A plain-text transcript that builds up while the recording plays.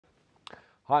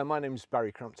Hi, my name is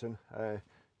Barry Crampton.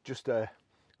 Just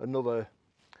another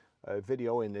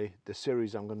video in the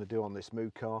series I'm going to do on this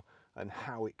Mucar and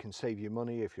how it can save you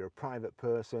money if you're a private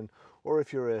person or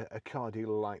if you're a car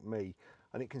dealer like me.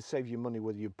 And it can save you money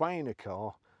whether you're buying a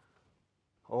car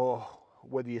or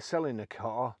whether you're selling a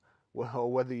car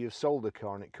or whether you've sold a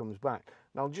car and it comes back.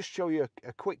 Now I'll just show you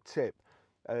a quick tip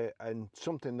and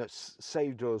something that's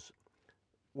saved us,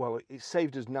 well, it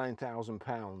saved us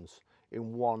 £9,000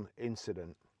 in one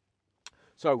incident.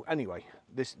 So anyway,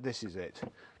 this is it.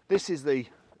 This is the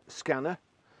scanner.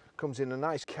 Comes in a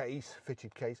nice case,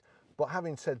 fitted case. But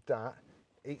having said that,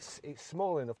 it's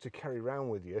small enough to carry around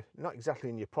with you. Not exactly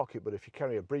in your pocket, but if you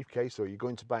carry a briefcase or you're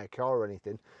going to buy a car or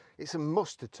anything, it's a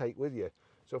must to take with you.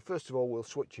 So first of all, we'll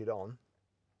switch it on.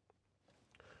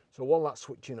 So while that's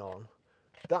switching on,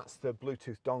 that's the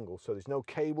Bluetooth dongle. So there's no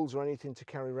cables or anything to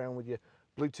carry around with you.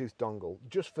 Bluetooth dongle.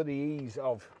 Just for the ease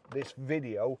of this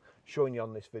video, showing you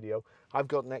on this video, I've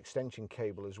got an extension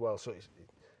cable as well, so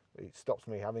it stops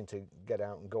me having to get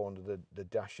out and go under the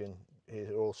dash and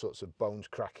hear all sorts of bones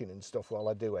cracking and stuff while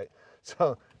I do it.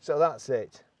 So that's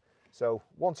it. So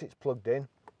once it's plugged in,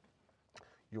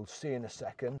 you'll see in a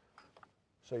second,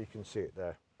 so you can see it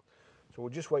there. So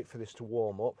we'll just wait for this to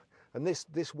warm up, and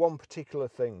this one particular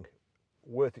thing,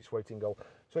 worth its weight in gold.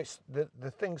 So it's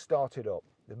the thing started up,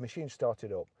 the machine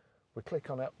started up. We click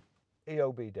on it,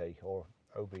 EOBD or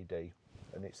OBD,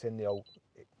 and it's in the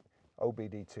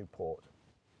OBD2 port.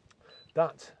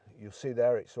 That, you'll see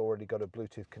there, it's already got a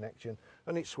Bluetooth connection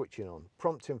and it's switching on.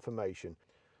 Prompt information.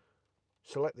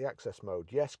 Select the access mode.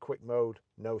 Yes, quick mode,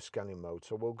 no scanning mode.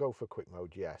 So we'll go for quick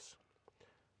mode, yes.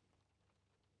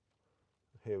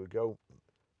 Here we go.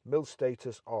 Mill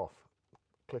status off.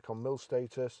 Click on mill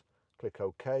status, click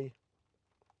OK.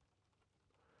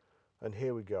 And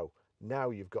here we go. Now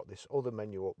you've got this other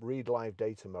menu up, read live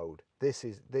data mode. This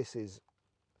is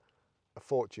a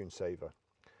fortune saver.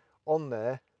 On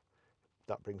there,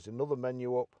 that brings another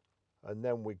menu up, and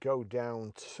then we go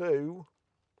down to,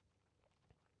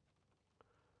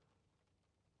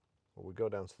 well, we go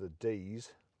down to the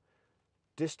D's.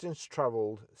 Distance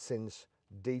travelled since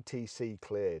DTC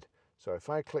cleared. So if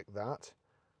I click that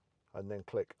and then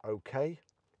click OK,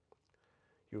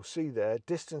 you'll see there,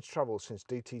 distance travelled since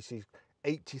DTC,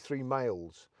 83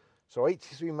 miles. So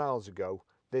 83 miles ago,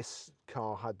 this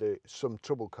car had some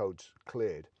trouble codes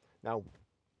cleared. Now,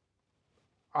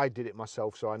 I did it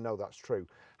myself, so I know that's true.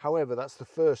 However, that's the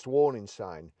first warning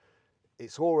sign.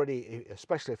 It's already,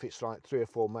 especially if it's like 3 or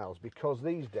 4 miles, because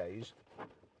these days,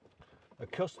 a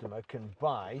customer can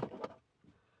buy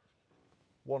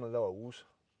one of those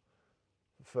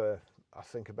for, I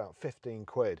think, about 15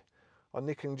 quid. And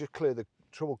they can just clear the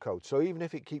trouble code. So even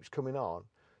if it keeps coming on,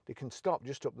 they can stop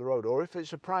just up the road. Or if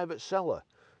it's a private seller,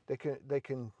 they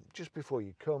can just before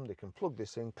you come, they can plug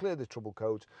this in, clear the trouble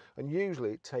codes, and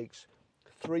usually it takes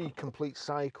 3 complete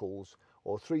cycles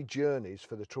or 3 journeys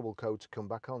for the trouble code to come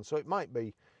back on. So it might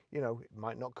be, you know, it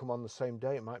might not come on the same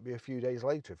day, it might be a few days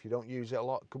later. If you don't use it a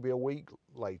lot, it could be a week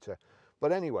later.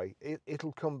 But anyway,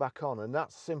 it'll come back on, and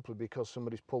that's simply because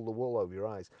somebody's pulled the wool over your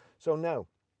eyes. So now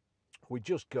we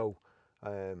just go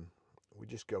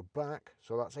back.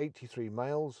 So that's 83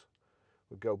 miles.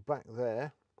 We go back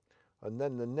there, and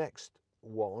then the next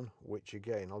one, which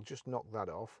again, I'll just knock that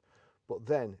off, but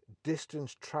then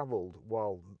distance travelled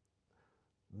while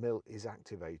mill is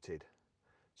activated.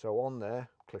 So on there,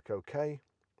 click OK.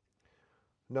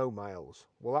 No miles.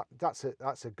 Well, that's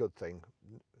a good thing.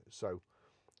 So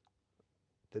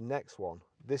the next one,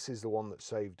 this is the one that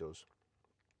saved us.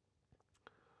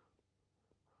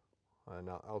 And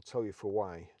I'll tell you for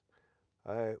why.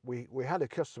 We had a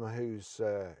customer who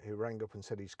rang up and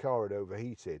said his car had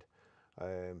overheated,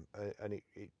 and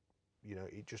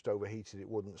it just overheated. It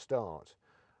wouldn't start,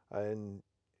 and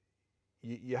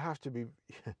you have to be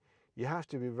you have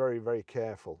to be very, very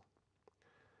careful.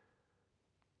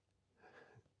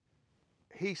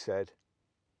 He said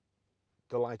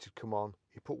the light had come on.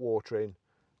 He put water in,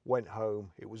 went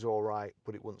home. It was all right,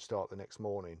 but it wouldn't start the next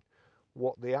morning.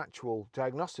 What the actual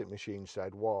diagnostic machine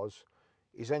said was,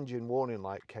 his engine warning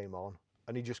light came on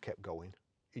and he just kept going.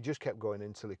 He just kept going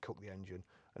until he cooked the engine,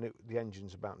 and the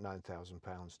engine's about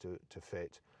 £9,000 to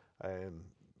fit.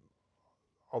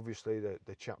 Obviously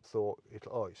the chap thought,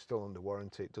 it's still under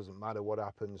warranty, it doesn't matter what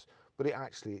happens, but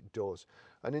it does.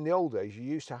 And in the old days, you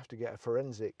used to have to get a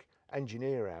forensic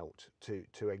engineer out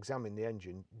to examine the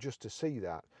engine just to see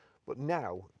that. But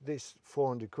now, this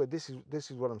 400 quid, this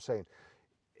is what I'm saying.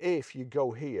 If you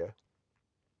go here,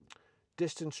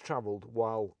 distance travelled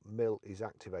while mill is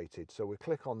activated. So we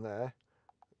click on there,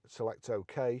 select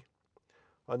OK,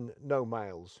 and no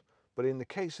miles. But in the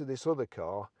case of this other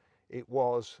car, it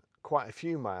was quite a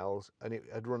few miles and it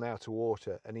had run out of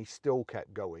water, and he still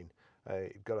kept going.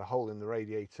 It got a hole in the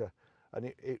radiator,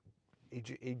 and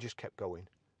he just kept going.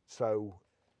 So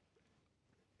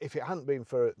if it hadn't been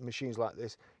for machines like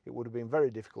this, it would have been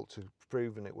very difficult to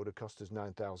prove, and it would have cost us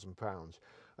 £9,000.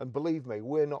 And believe me,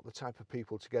 we're not the type of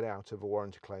people to get out of a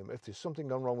warranty claim. If there's something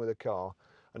gone wrong with a car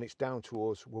and it's down to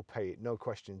us, we'll pay it, no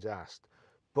questions asked.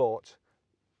 But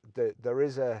there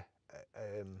is a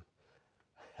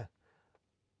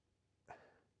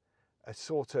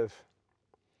sort of,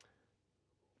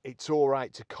 it's all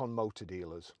right to con motor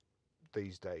dealers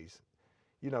these days.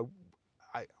 You know,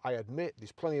 I admit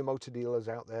there's plenty of motor dealers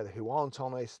out there who aren't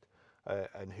honest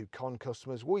and who con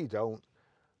customers. We don't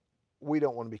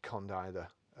want to be conned either.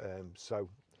 So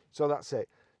that's it.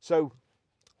 So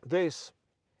this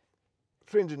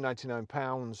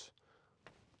 £399,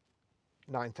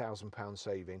 £9,000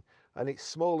 saving, and it's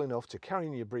small enough to carry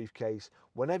in your briefcase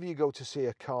whenever you go to see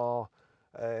a car,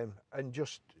 and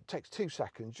just takes 2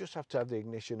 seconds. Just have to have the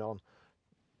ignition on,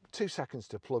 2 seconds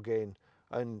to plug in,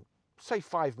 and say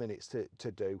 5 minutes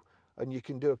to do, and you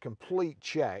can do a complete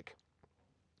check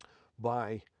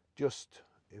by just,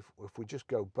 if we just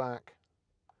go back,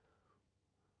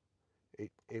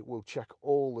 it will check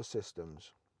all the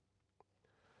systems.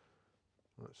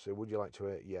 Let's see, would you like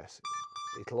to, yes.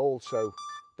 It'll also,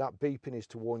 that beeping is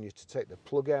to warn you to take the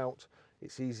plug out.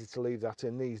 It's easy to leave that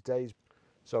in these days.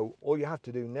 So all you have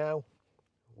to do now,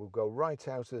 we'll go right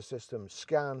out of the system,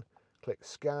 scan, click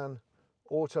scan,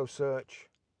 auto search.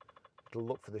 It'll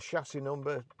look for the chassis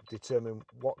number, determine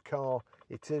what car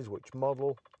it is, which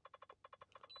model.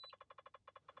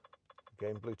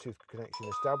 Again, Bluetooth connection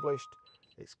established.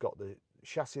 It's got the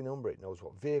chassis number, it knows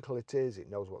what vehicle it is, it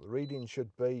knows what the reading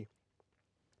should be.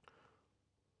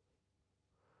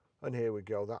 And here we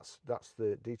go, that's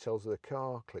the details of the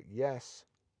car. Click yes.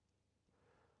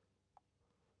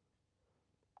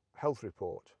 Health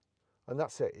report. And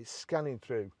that's it, it's scanning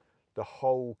through the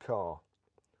whole car.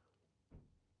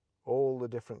 All the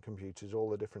different computers, all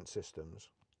the different systems.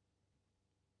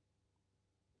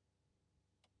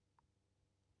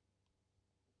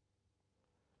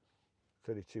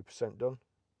 %32 done.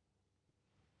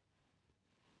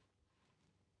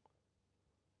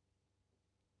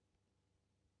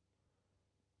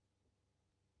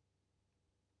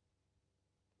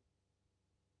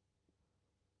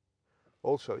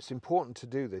 Also, it's important to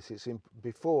do this.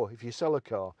 Before, if you sell a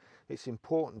car, it's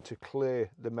important to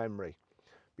clear the memory,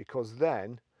 because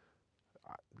then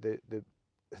the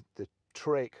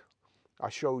trick I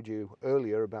showed you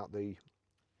earlier about the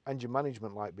engine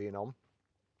management light being on,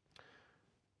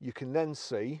 you can then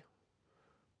see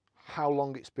how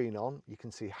long it's been on. You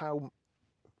can see how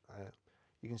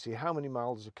many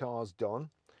miles the car's done.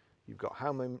 You've got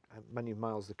how many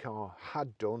miles the car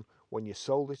had done when you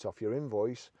sold it off your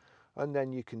invoice, and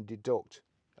then you can deduct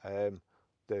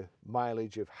the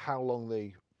mileage of how long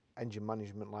the engine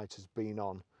management light has been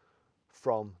on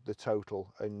from the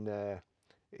total. And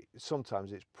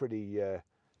sometimes it's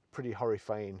pretty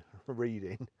horrifying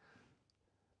reading.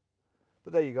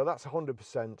 But there you go, that's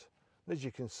 100%. And as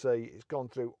you can see, it's gone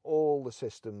through all the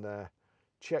system there,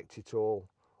 checked it all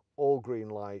green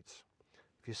lights.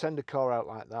 If you send a car out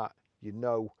like that, you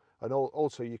know, and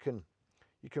also you can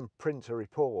print a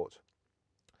report.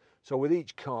 So with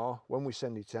each car, when we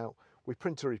send it out, we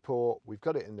print a report, we've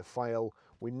got it in the file,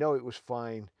 we know it was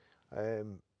fine.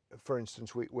 For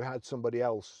instance, we had somebody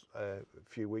else a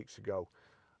few weeks ago.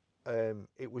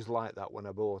 It was like that when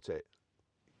I bought it.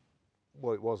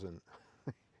 Well, it wasn't.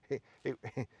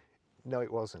 No,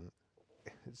 it wasn't.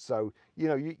 So, you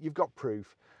know, you've got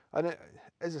proof. And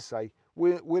as I say,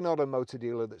 we're not a motor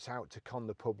dealer that's out to con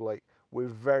the public.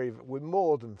 We're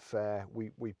more than fair.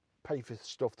 We pay for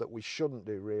stuff that we shouldn't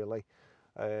do, really,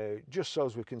 just so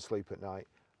as we can sleep at night,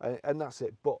 and that's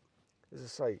it. But as I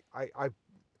say,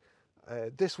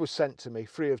 this was sent to me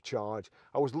free of charge.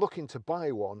 I was looking to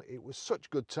buy one. It was such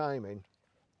good timing,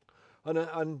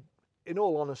 and in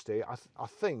all honesty, I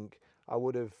think I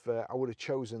would have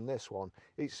chosen this one.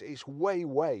 It's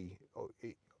way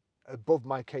above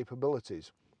my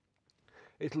capabilities.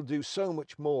 It'll do so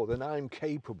much more than I'm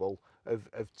capable of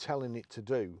telling it to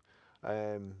do.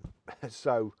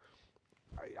 So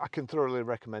I can thoroughly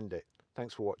recommend it.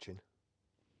 Thanks for watching.